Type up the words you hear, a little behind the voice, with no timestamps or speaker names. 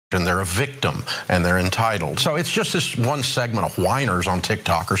and they're a victim and they're entitled. So it's just this one segment of whiners on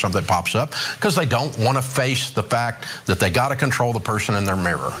TikTok or something that pops up because they don't want to face the fact that they got to control the person in their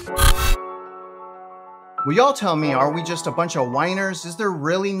mirror. Will y'all tell me, are we just a bunch of whiners? Is there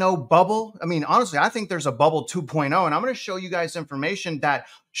really no bubble? I mean, honestly, I think there's a bubble 2.0, and I'm going to show you guys information that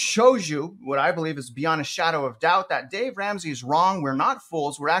shows you what I believe is beyond a shadow of doubt, that Dave Ramsey is wrong. We're not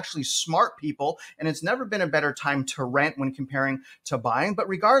fools. We're actually smart people, and it's never been a better time to rent when comparing to buying. But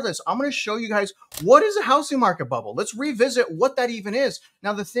regardless, I'm going to show you guys what is a housing market bubble. Let's revisit what that even is.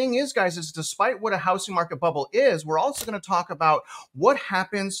 Now, the thing is, guys, is despite what a housing market bubble is, we're also going to talk about what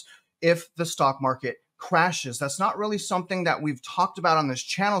happens if the stock market crashes. That's not really something that we've talked about on this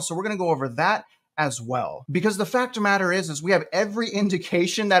channel, so we're going to go over that as well. Because the fact of the matter is we have every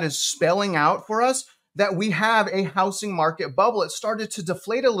indication that is spelling out for us that we have a housing market bubble. It started to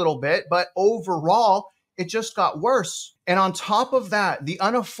deflate a little bit, but overall, it just got worse. And on top of that, the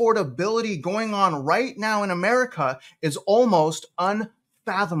unaffordability going on right now in America is almost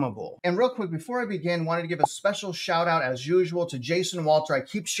unfathomable. And real quick, before I begin, wanted to give a special shout out as usual to Jason Walter. I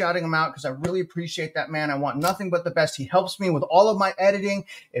keep shouting him out because I really appreciate that man. I want nothing but the best. He helps me with all of my editing.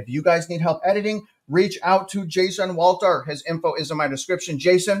 If you guys need help editing, reach out to Jason Walter. His info is in my description.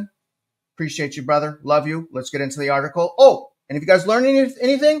 Jason, appreciate you, brother. Love you. Let's get into the article. Oh, and if you guys learned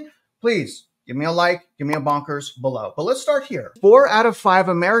anything, please give me a like, give me a bonkers below. But let's start here. 4 out of 5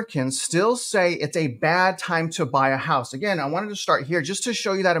 Americans still say it's a bad time to buy a house. Again, I wanted to start here just to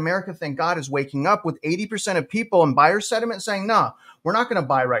show you that America, thank God, is waking up, with 80% of people in buyer sentiment saying, nah, we're not going to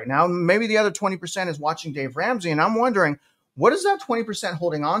buy right now. Maybe the other 20% is watching Dave Ramsey. And I'm wondering, what is that 20%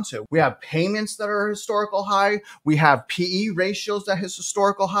 holding on to? We have payments that are historical high. We have PE ratios that is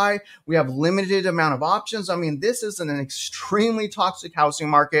historical high. We have limited amount of options. I mean, this is an extremely toxic housing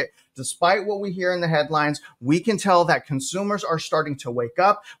market. Despite what we hear in the headlines, we can tell that consumers are starting to wake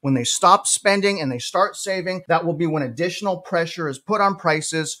up. When they stop spending and they start saving, that will be when additional pressure is put on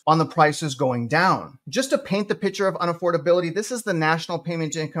the prices going down. Just to paint the picture of unaffordability, this is the national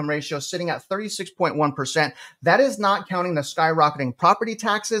payment to income ratio sitting at 36.1%. That is not counting the skyrocketing property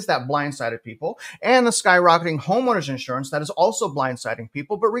taxes that blindsided people and the skyrocketing homeowners insurance that is also blindsiding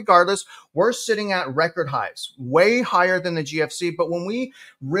people. But regardless, we're sitting at record highs, way higher than the GFC. But when we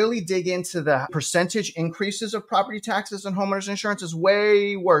really dig into the percentage increases of property taxes and homeowners insurance, is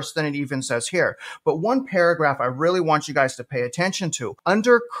way worse than it even says here. But one paragraph I really want you guys to pay attention to.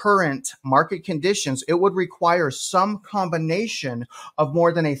 Under current market conditions, it would require some combination of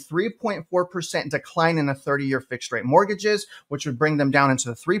more than a 3.4% decline in the 30-year fixed rate mortgages, which would bring them down into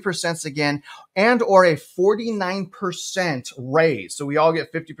the 3% again, and or a 49% raise. So we all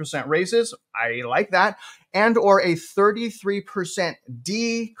get 50% raises. I like that. And or a 33%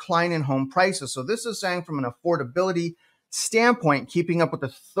 decline in home prices. So this is saying from an affordability standpoint, keeping up with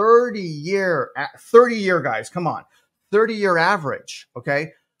the 30-year guys, come on, 30-year average,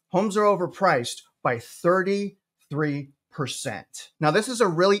 okay? Homes are overpriced by 33%. Now, this is a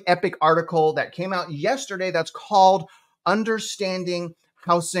really epic article that came out yesterday that's called Understanding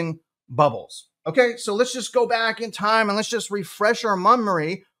Housing Bubbles. Okay, so let's just go back in time and let's just refresh our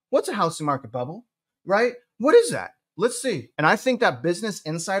memory. What's a housing market bubble? Right? What is that? Let's see. And I think that Business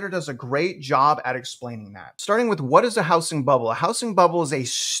Insider does a great job at explaining that. Starting with, what is a housing bubble? A housing bubble is a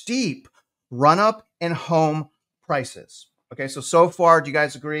steep run-up in home prices. Okay, so far, do you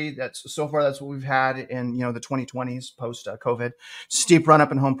guys agree that so far that's what we've had in the 2020s post-COVID? Steep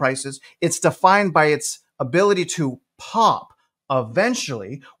run-up in home prices. It's defined by its ability to pop.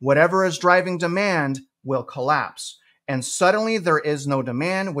 Eventually, whatever is driving demand will collapse. And suddenly there is no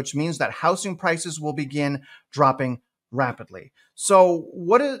demand, which means that housing prices will begin dropping rapidly. So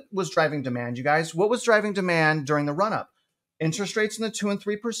what was driving demand, you guys? What was driving demand during the run-up? Interest rates in the 2 and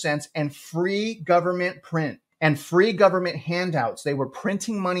 3% and free government print and free government handouts. They were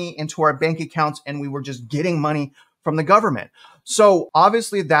printing money into our bank accounts and we were just getting money from the government. So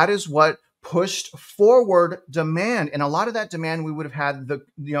obviously that is what pushed forward demand. And a lot of that demand we would have had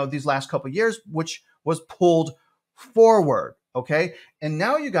these last couple of years, which was pulled forward. Okay. And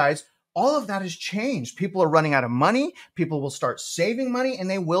now, you guys, all of that has changed. People are running out of money. People will start saving money and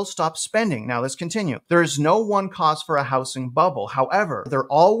they will stop spending. Now let's continue. There is no one cause for a housing bubble. However, they're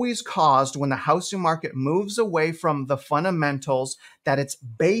always caused when the housing market moves away from the fundamentals that it's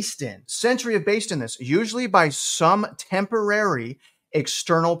based in. Century have based in this, usually by some temporary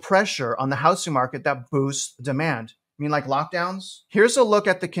external pressure on the housing market that boosts demand. You mean like lockdowns? Here's a look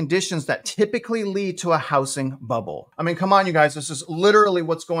at the conditions that typically lead to a housing bubble. I mean, come on, you guys. This is literally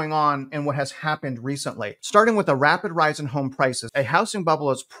what's going on and what has happened recently. Starting with a rapid rise in home prices, a housing bubble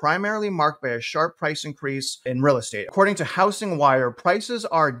is primarily marked by a sharp price increase in real estate. According to Housing Wire, prices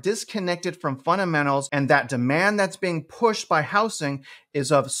are disconnected from fundamentals, and that demand that's being pushed by housing is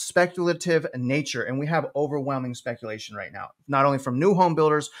of speculative nature. And we have overwhelming speculation right now, not only from new home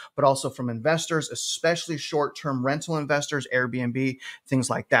builders, but also from investors, especially short-term rental investors, Airbnb, things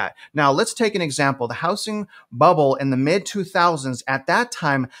like that. Now, let's take an example. The housing bubble in the mid-2000s, at that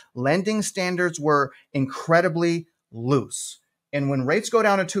time, lending standards were incredibly loose. And when rates go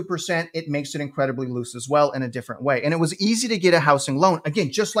down to 2%, it makes it incredibly loose as well in a different way. And it was easy to get a housing loan.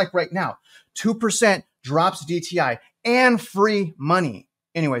 Again, just like right now, 2% drops DTI and free money.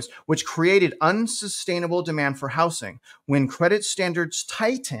 Anyways, which created unsustainable demand for housing. When credit standards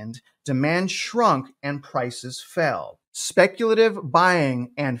tightened, demand shrunk and prices fell. Speculative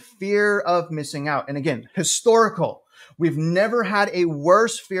buying and fear of missing out. And again, historical. We've never had a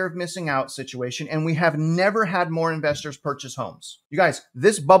worse fear of missing out situation, and we have never had more investors purchase homes. You guys,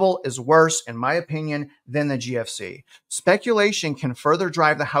 this bubble is worse, in my opinion, than the GFC. Speculation can further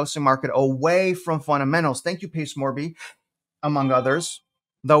drive the housing market away from fundamentals. Thank you, Pace Morby, among others,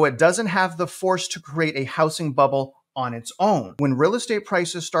 though it doesn't have the force to create a housing bubble on its own. When real estate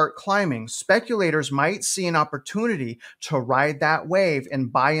prices start climbing, speculators might see an opportunity to ride that wave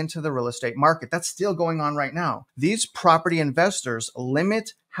and buy into the real estate market. That's still going on right now. These property investors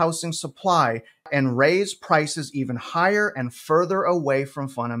limit housing supply and raise prices even higher and further away from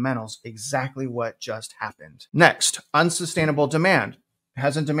fundamentals. Exactly what just happened. Next, unsustainable demand.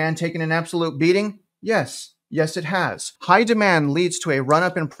 Hasn't demand taken an absolute beating? Yes. Yes, it has. High demand leads to a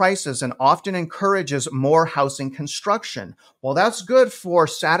run-up in prices and often encourages more housing construction. While that's good for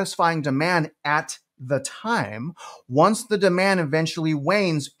satisfying demand at the time, once the demand eventually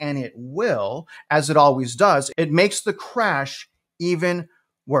wanes, and it will, as it always does, it makes the crash even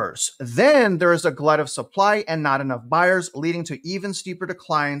worse. Then there is a glut of supply and not enough buyers, leading to even steeper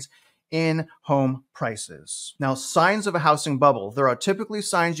declines in home prices. Now, signs of a housing bubble. There are typically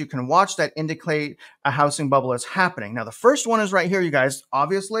signs you can watch that indicate a housing bubble is happening. Now, the first one is right here, you guys.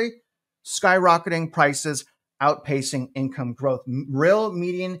 Obviously, skyrocketing prices outpacing income growth. Real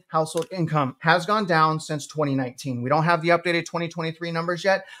median household income has gone down since 2019. We don't have the updated 2023 numbers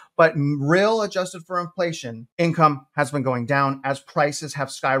yet, but real adjusted for inflation, income has been going down as prices have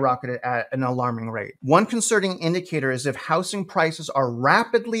skyrocketed at an alarming rate. One concerning indicator is if housing prices are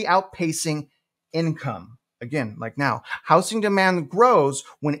rapidly outpacing income. Again, like now, housing demand grows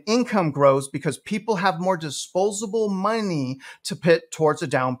when income grows because people have more disposable money to put towards a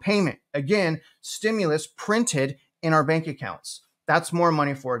down payment. Again, stimulus printed in our bank accounts. That's more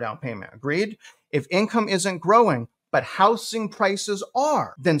money for a down payment. Agreed? If income isn't growing, but housing prices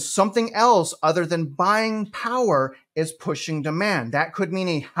are, then something else other than buying power is pushing demand. That could mean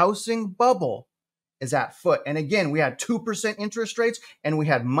a housing bubble is at foot. And again, we had 2% interest rates and we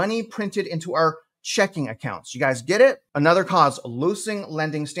had money printed into our checking accounts. You guys get it? Another cause, loosening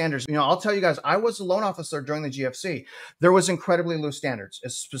lending standards. You know, I'll tell you guys, I was a loan officer during the GFC. There was incredibly loose standards,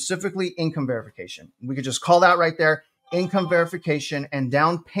 specifically income verification. We could just call that right there. Income verification and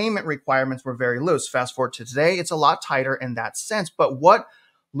down payment requirements were very loose. Fast forward to today, it's a lot tighter in that sense. But what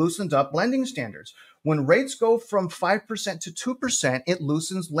loosened up lending standards? When rates go from 5% to 2%, it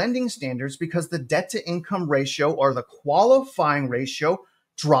loosens lending standards because the debt to income ratio, or the qualifying ratio,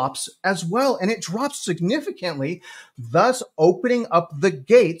 drops as well, and it drops significantly, thus opening up the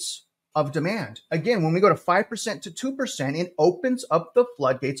gates of demand. Again, when we go to 5% to 2%, it opens up the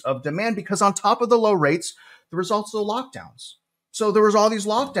floodgates of demand because on top of the low rates, there was also lockdowns. So there was all these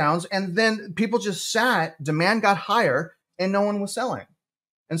lockdowns, and then people just sat, demand got higher, and no one was selling.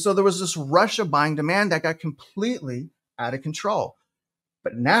 And so there was this rush of buying demand that got completely out of control.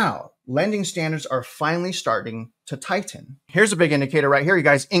 But now, lending standards are finally starting to tighten. Here's a big indicator right here, you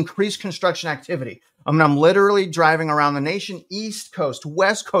guys. Increased construction activity. I'm literally driving around the nation, East Coast,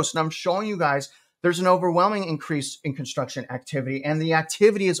 West Coast, and I'm showing you guys there's an overwhelming increase in construction activity, and the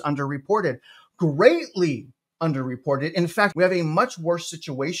activity is underreported, greatly underreported. In fact, we have a much worse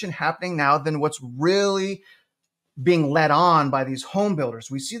situation happening now than what's really being led on by these home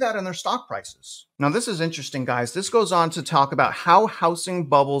builders. We see that in their stock prices. Now, this is interesting, guys. This goes on to talk about how housing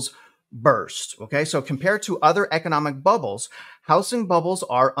bubbles burst. Okay, so compared to other economic bubbles, housing bubbles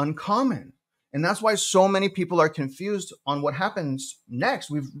are uncommon. And that's why so many people are confused on what happens next.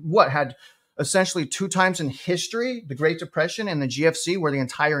 We've had essentially 2 times in history, the Great Depression and the GFC, where the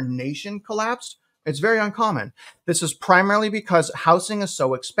entire nation collapsed. It's very uncommon. This is primarily because housing is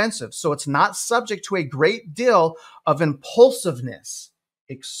so expensive. So it's not subject to a great deal of impulsiveness,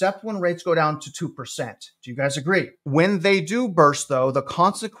 except when rates go down to 2%. Do you guys agree? When they do burst, though, the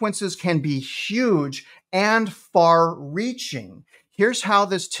consequences can be huge and far-reaching. Here's how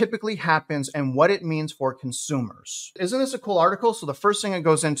this typically happens and what it means for consumers. Isn't this a cool article? So the first thing it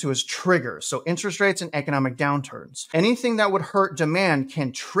goes into is triggers. So interest rates and economic downturns. Anything that would hurt demand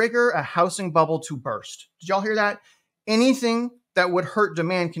can trigger a housing bubble to burst. Did y'all hear that? Anything that would hurt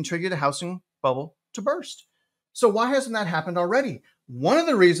demand can trigger the housing bubble to burst. So why hasn't that happened already? One of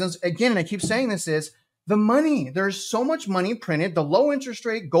the reasons, again, and I keep saying this, is the money. There's so much money printed, the low interest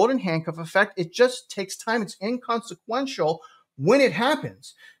rate, golden handcuff effect. It just takes time. It's inconsequential when it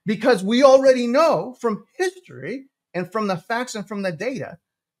happens, because we already know from history and from the facts and from the data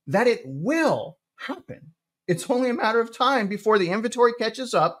that it will happen. It's only a matter of time before the inventory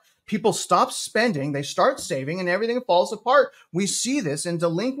catches up, people stop spending, they start saving, and everything falls apart. We see this in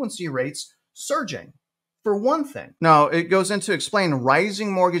delinquency rates surging, for one thing. Now, it goes into explain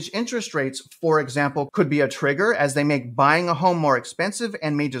rising mortgage interest rates, for example, could be a trigger as they make buying a home more expensive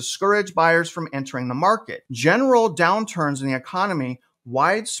and may discourage buyers from entering the market. General downturns in the economy,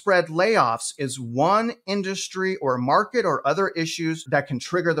 widespread layoffs is one industry or market or other issues that can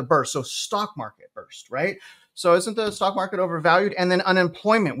trigger the burst. So stock market burst, right? So isn't the stock market overvalued? And then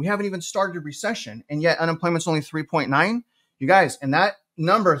unemployment. We haven't even started a recession, and yet unemployment's only 3.9. You guys, and that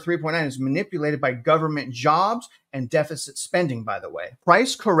number 3.9 is manipulated by government jobs and deficit spending, by the way.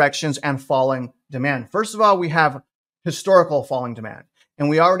 Price corrections and falling demand. First of all, we have historical falling demand, and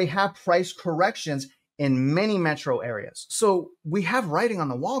we already have price corrections in many metro areas. So we have writing on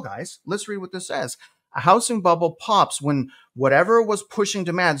the wall, guys. Let's read what this says. A housing bubble pops when whatever was pushing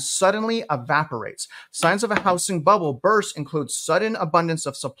demand suddenly evaporates. Signs of a housing bubble burst include sudden abundance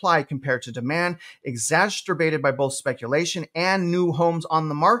of supply compared to demand, exacerbated by both speculation and new homes on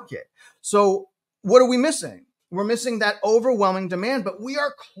the market. So what are we missing? We're missing that overwhelming demand, but we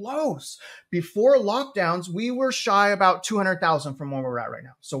are close. Before lockdowns, we were shy about 200,000 from where we're at right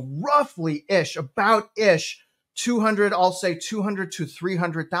now. So roughly-ish, about-ish, 200, I'll say 200 to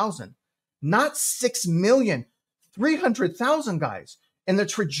 300,000. Not 6 million, 300,000 guys. And the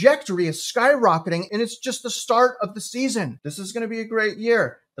trajectory is skyrocketing, and it's just the start of the season. This is going to be a great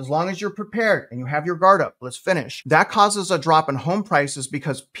year as long as you're prepared and you have your guard up. Let's finish. That causes a drop in home prices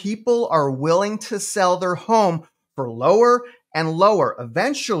because people are willing to sell their home for lower and lower.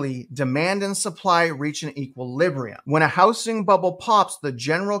 Eventually, demand and supply reach an equilibrium. When a housing bubble pops, the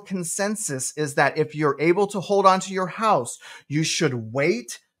general consensus is that if you're able to hold on to your house, you should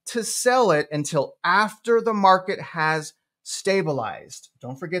wait to sell it until after the market has stabilized.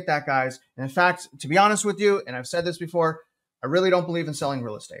 Don't forget that, guys. And in fact, to be honest with you, and I've said this before, I really don't believe in selling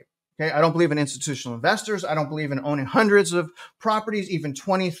real estate. Okay, I don't believe in institutional investors. I don't believe in owning hundreds of properties, even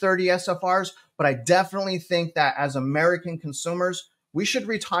 20, 30 SFRs. But I definitely think that as American consumers, we should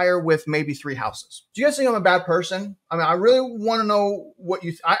retire with maybe 3 houses. Do you guys think I'm a bad person? I mean, I really want to know what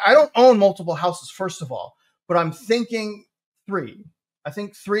you I don't own multiple houses, first of all, but I'm thinking 3. I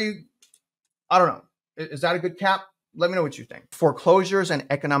think 3, I don't know. Is that a good cap? Let me know what you think. Foreclosures and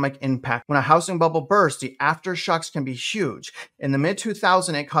economic impact. When a housing bubble bursts, the aftershocks can be huge. In the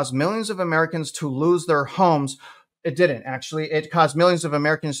mid-2000s, it caused millions of Americans to lose their homes. It didn't, actually. It caused millions of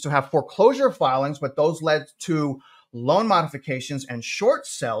Americans to have foreclosure filings, but those led to loan modifications and short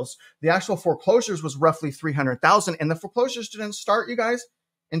sales. The actual foreclosures was roughly 300,000, and the foreclosures didn't start, you guys,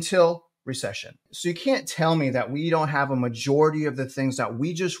 until recession. So you can't tell me that we don't have a majority of the things that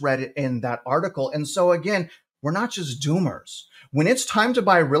we just read in that article. And so again, we're not just doomers. When it's time to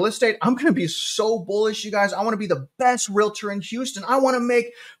buy real estate, I'm going to be so bullish, you guys. I want to be the best realtor in Houston. I want to make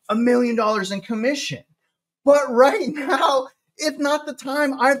 $1 million in commission. But right now, it's not the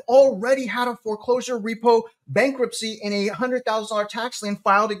time. I've already had a foreclosure, repo, bankruptcy, and a $100,000 tax lien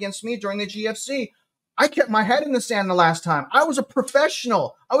filed against me during the GFC. I kept my head in the sand the last time. I was a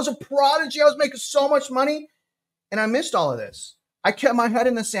professional. I was a prodigy. I was making so much money, and I missed all of this. I kept my head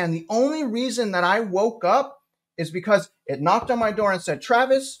in the sand. The only reason that I woke up is because it knocked on my door and said,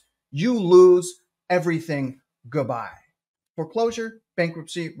 Travis, you lose everything. Goodbye. Foreclosure,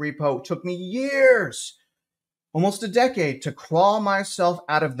 bankruptcy, repo took me years, almost a decade, to crawl myself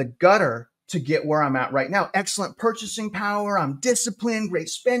out of the gutter to get where I'm at right now. Excellent purchasing power. I'm disciplined, great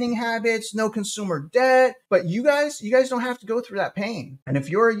spending habits, no consumer debt. But you guys don't have to go through that pain. And if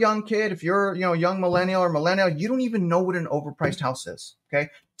you're a young kid, if you're a young millennial or millennial, you don't even know what an overpriced house is. Okay.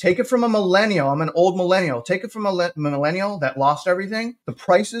 Take it from a millennial. I'm an old millennial. Take it from a millennial that lost everything. The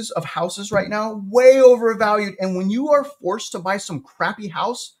prices of houses right now, way overvalued. And when you are forced to buy some crappy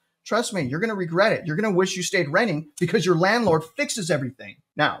house trust me, you're going to regret it. You're going to wish you stayed renting because your landlord fixes everything.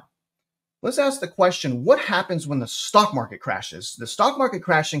 Now, let's ask the question, what happens when the stock market crashes? The stock market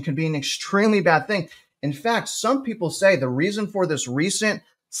crashing can be an extremely bad thing. In fact, some people say the reason for this recent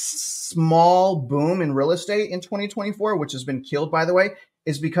small boom in real estate in 2024, which has been killed, by the way,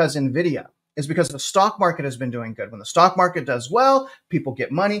 is because NVIDIA, is because the stock market has been doing good. When the stock market does well, people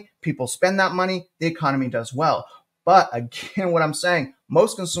get money, people spend that money, the economy does well. But again, what I'm saying,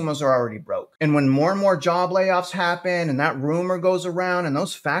 most consumers are already broke. And when more and more job layoffs happen and that rumor goes around and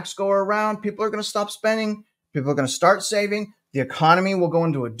those facts go around, people are going to stop spending. People are going to start saving. The economy will go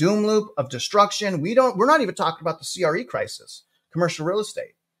into a doom loop of destruction. We're not even talking about the CRE crisis, commercial real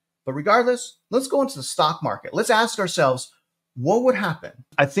estate. But regardless, let's go into the stock market. Let's ask ourselves, what would happen?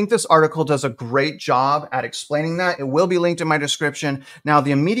 I think this article does a great job at explaining that. It will be linked in my description. Now,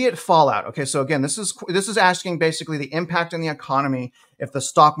 the immediate fallout. Okay, so again, this is asking basically the impact on the economy if the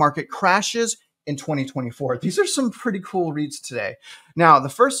stock market crashes in 2024. These are some pretty cool reads today. Now, the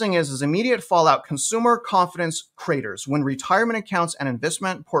first thing is immediate fallout. Consumer confidence craters. When retirement accounts and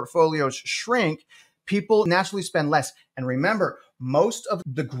investment portfolios shrink, people naturally spend less. And remember, most of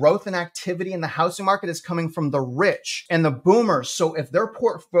the growth and activity in the housing market is coming from the rich and the boomers. So if their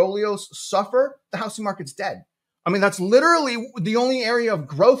portfolios suffer, the housing market's dead. I mean, that's literally the only area of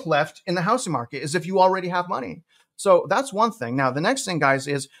growth left in the housing market is if you already have money. So that's one thing. Now, the next thing, guys,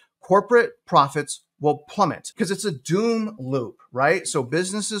 is corporate profits will plummet because it's a doom loop, right? So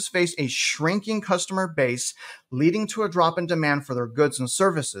businesses face a shrinking customer base, leading to a drop in demand for their goods and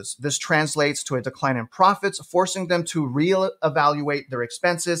services. This translates to a decline in profits, forcing them to reevaluate their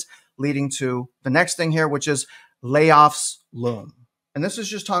expenses, leading to the next thing here, which is layoffs loom. And this is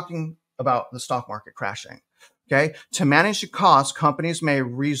just talking about the stock market crashing. Okay. To manage the costs, companies may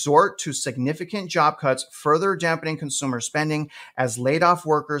resort to significant job cuts, further dampening consumer spending as laid off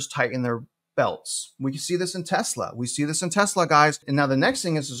workers tighten their belts. We see this in Tesla. We see this in Tesla, guys. And now the next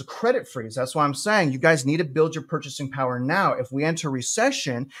thing is a credit freeze. That's why I'm saying you guys need to build your purchasing power now. If we enter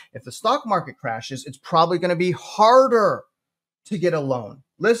recession, if the stock market crashes, it's probably going to be harder to get a loan.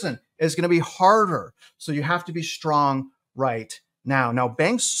 Listen, it's going to be harder. So you have to be strong right now. Now,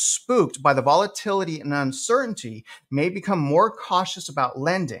 banks spooked by the volatility and uncertainty may become more cautious about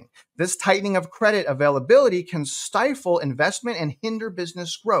lending. This tightening of credit availability can stifle investment and hinder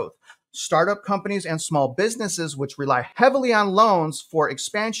business growth. Startup companies and small businesses, which rely heavily on loans for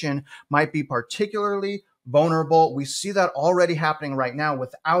expansion, might be particularly vulnerable. We see that already happening right now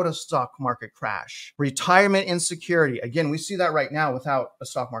without a stock market crash. Retirement insecurity. Again, we see that right now without a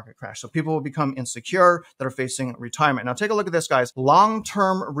stock market crash. So people will become insecure that are facing retirement. Now take a look at this, guys.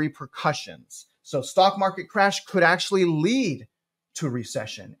 Long-term repercussions. So stock market crash could actually lead to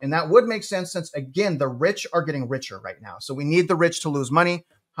recession. And that would make sense since, again, the rich are getting richer right now. So we need the rich to lose money.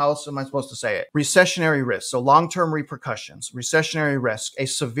 How else am I supposed to say it? Recessionary risk. So long-term repercussions, recessionary risk, a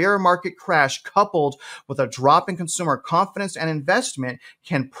severe market crash coupled with a drop in consumer confidence and investment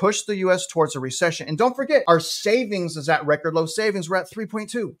can push the U.S. towards a recession. And don't forget, our savings is at record low savings. We're at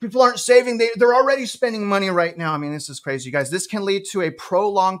 3.2. People aren't saving. They're already spending money right now. I mean, this is crazy, you guys. This can lead to a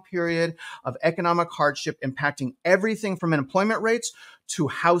prolonged period of economic hardship impacting everything from employment rates to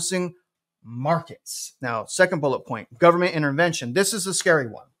housing markets. Now, second bullet point, government intervention. This is a scary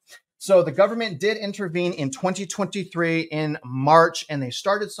one. So the government did intervene in 2023 in March, and they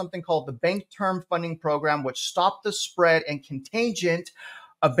started something called the Bank Term Funding Program, which stopped the spread and contagion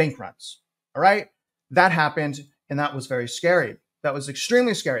of bank runs. All right. That happened, and that was very scary. That was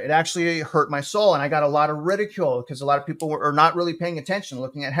extremely scary. It actually hurt my soul, and I got a lot of ridicule because a lot of people are not really paying attention,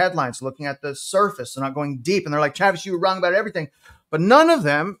 looking at headlines, looking at the surface. They're not going deep, and they're like, Travis, you were wrong about everything. But none of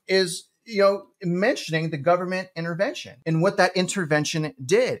them is mentioning the government intervention and what that intervention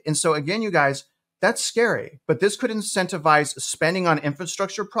did. And so again, you guys, that's scary, but this could incentivize spending on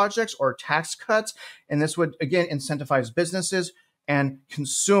infrastructure projects or tax cuts. And this would, again, incentivize businesses and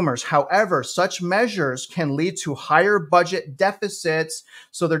consumers. However, such measures can lead to higher budget deficits.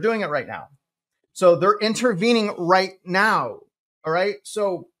 So they're doing it right now. So they're intervening right now. All right.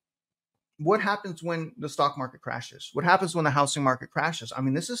 So what happens when the stock market crashes? What happens when the housing market crashes? I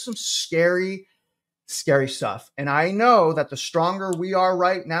mean, this is some scary, scary stuff. And I know that the stronger we are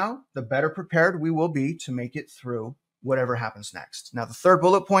right now, the better prepared we will be to make it through whatever happens next. Now, the third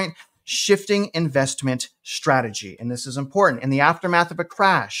bullet point, shifting investment strategy. And this is important. In the aftermath of a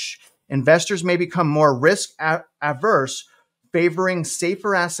crash, investors may become more risk averse favoring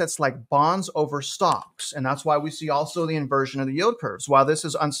safer assets like bonds over stocks. And that's why we see also the inversion of the yield curves. While this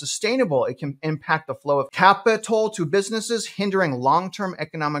is unsustainable, it can impact the flow of capital to businesses, hindering long-term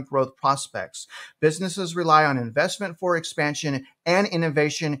economic growth prospects. Businesses rely on investment for expansion and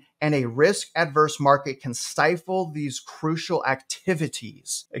innovation, and a risk-adverse market can stifle these crucial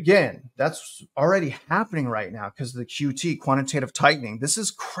activities. Again, that's already happening right now because of the QT, quantitative tightening. This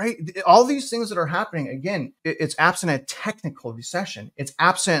is crazy. All these things that are happening, again, it's absent a technical recession. It's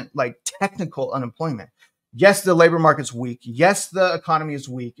absent like technical unemployment. Yes, the labor market's weak. Yes, the economy is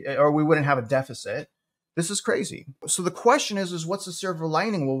weak, or we wouldn't have a deficit. This is crazy. So the question is what's the silver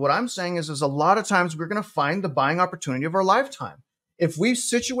lining? Well, what I'm saying is a lot of times we're going to find the buying opportunity of our lifetime. If we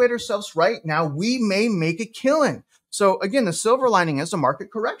situate ourselves right now, we may make a killing. So again, the silver lining is a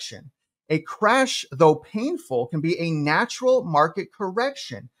market correction. A crash, though painful, can be a natural market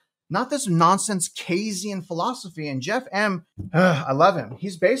correction, not this nonsense Keynesian philosophy. And Jeff M., I love him.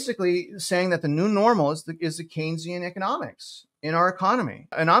 He's basically saying that the new normal is the Keynesian economics in our economy.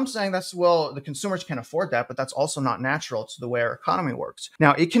 And I'm saying that's, well, the consumers can't afford that, but that's also not natural to the way our economy works.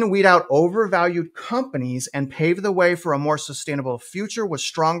 Now, it can weed out overvalued companies and pave the way for a more sustainable future with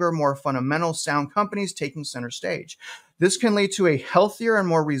stronger, more fundamental, sound companies taking center stage. This can lead to a healthier and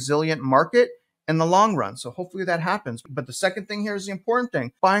more resilient market in the long run. So hopefully that happens. But the second thing here is the important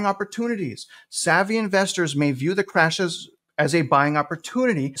thing, buying opportunities. Savvy investors may view the crashes as a buying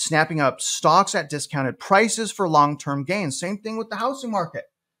opportunity, snapping up stocks at discounted prices for long-term gains. Same thing with the housing market.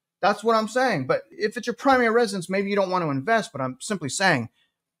 That's what I'm saying. But if it's your primary residence, maybe you don't want to invest, but I'm simply saying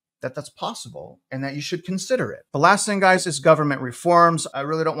that that's possible and that you should consider it. The last thing, guys, is government reforms. I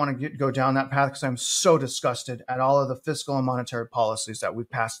really don't want to go down that path because I'm so disgusted at all of the fiscal and monetary policies that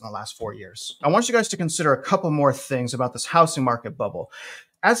we've passed in the last 4 years. I want you guys to consider a couple more things about this housing market bubble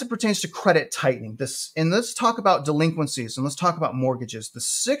as it pertains to credit tightening. And let's talk about delinquencies and let's talk about mortgages, the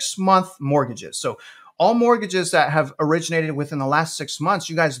 6-month mortgages. So all mortgages that have originated within the last 6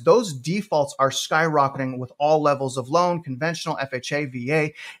 months, you guys, those defaults are skyrocketing with all levels of loan, conventional, FHA,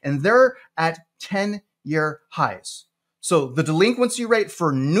 VA, and they're at 10-year highs. So the delinquency rate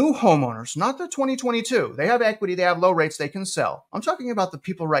for new homeowners, not the 2022, they have equity, they have low rates, they can sell. I'm talking about the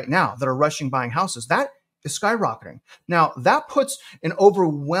people right now that are rushing buying houses. That is skyrocketing. Now, that puts an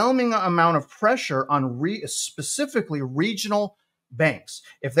overwhelming amount of pressure on specifically regional banks.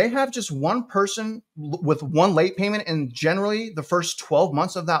 If they have just one person with one late payment and generally the first 12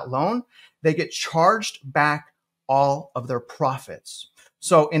 months of that loan, they get charged back all of their profits.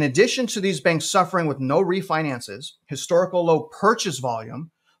 So in addition to these banks suffering with no refinances, historical low purchase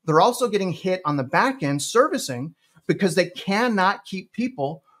volume, they're also getting hit on the back end servicing because they cannot keep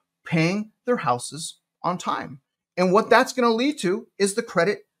people paying their houses on time. And what that's going to lead to is the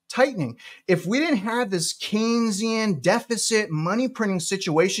credit tightening. If we didn't have this Keynesian deficit money printing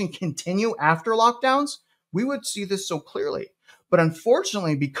situation continue after lockdowns, we would see this so clearly. But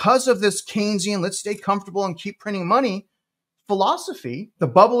unfortunately, because of this Keynesian, let's stay comfortable and keep printing money philosophy, the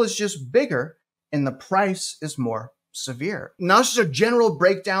bubble is just bigger and the price is more severe. Now, this is a general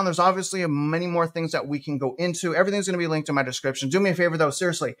breakdown. There's obviously many more things that we can go into. Everything's going to be linked in my description. Do me a favor, though,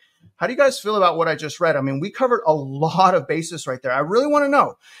 seriously. How do you guys feel about what I just read? I mean, we covered a lot of basis right there. I really want to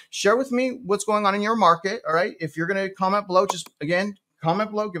know. Share with me what's going on in your market, all right? If you're going to comment below, just, again,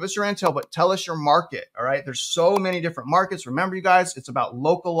 comment below, give us your intel, but tell us your market, all right? There's so many different markets. Remember, you guys, it's about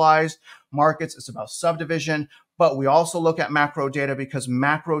localized markets. It's about subdivision. But we also look at macro data because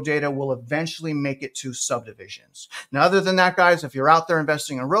macro data will eventually make it to subdivisions. Now, other than that, guys, if you're out there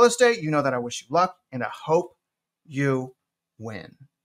investing in real estate, you know that I wish you luck and I hope you win.